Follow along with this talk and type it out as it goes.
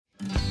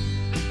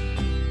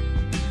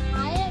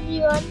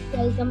everyone,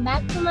 welcome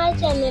back to my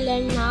channel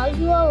and now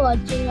you are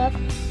watching a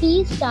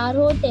 3-star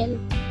hotel.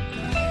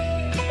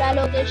 The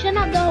location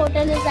of the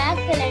hotel is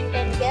excellent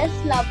and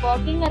guests love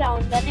walking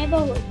around the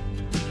neighborhood.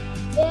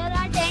 There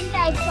are 10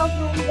 types of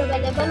rooms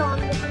available on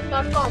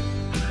booking.com.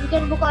 You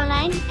can book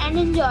online and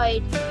enjoy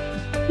it.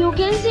 You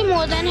can see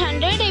more than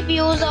 100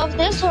 reviews of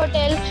this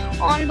hotel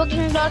on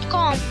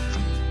booking.com.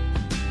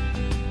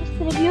 Its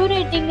review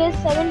rating is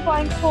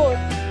 7.4,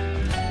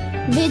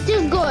 which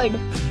is good.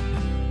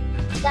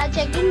 The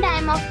check-in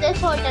time of this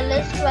hotel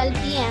is 12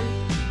 p.m.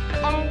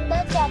 and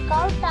the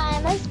check-out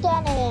time is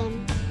 10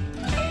 a.m.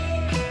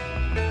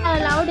 are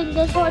allowed in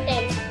this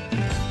hotel.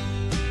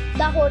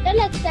 The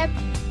hotel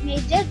accepts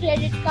major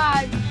credit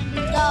cards and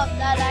reserves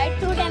the right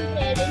to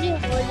temporarily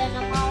hold an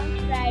amount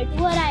prior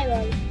to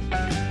arrival.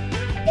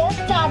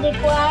 Guests are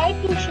required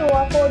to show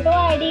a photo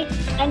ID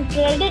and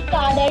credit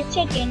card at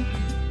check-in.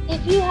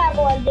 If you have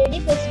already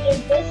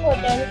visited this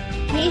hotel,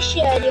 please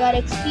share your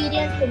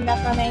experience in the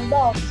comment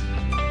box.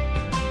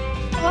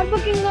 For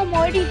booking or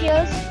more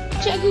details,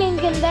 check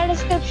link in the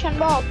description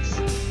box.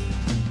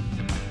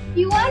 If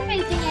you are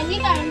facing any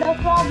kind of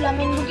problem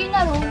in booking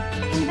a room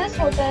in this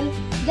hotel,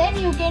 then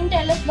you can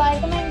tell us by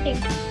commenting.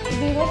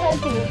 We will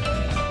help you.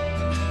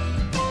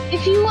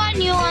 If you are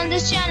new on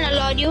this channel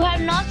or you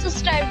have not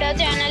subscribed our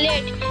channel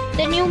yet,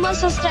 then you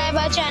must subscribe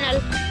our channel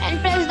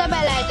and press the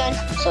bell icon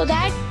so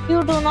that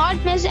you do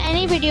not miss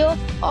any video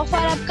of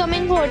our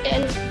upcoming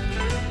hotel.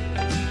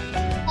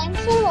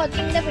 Thanks for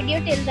watching the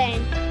video till the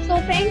end. So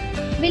friends,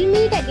 we'll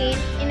meet again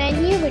in a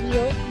new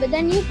video with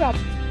a new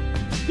property.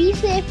 Be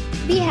safe,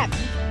 be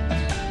happy.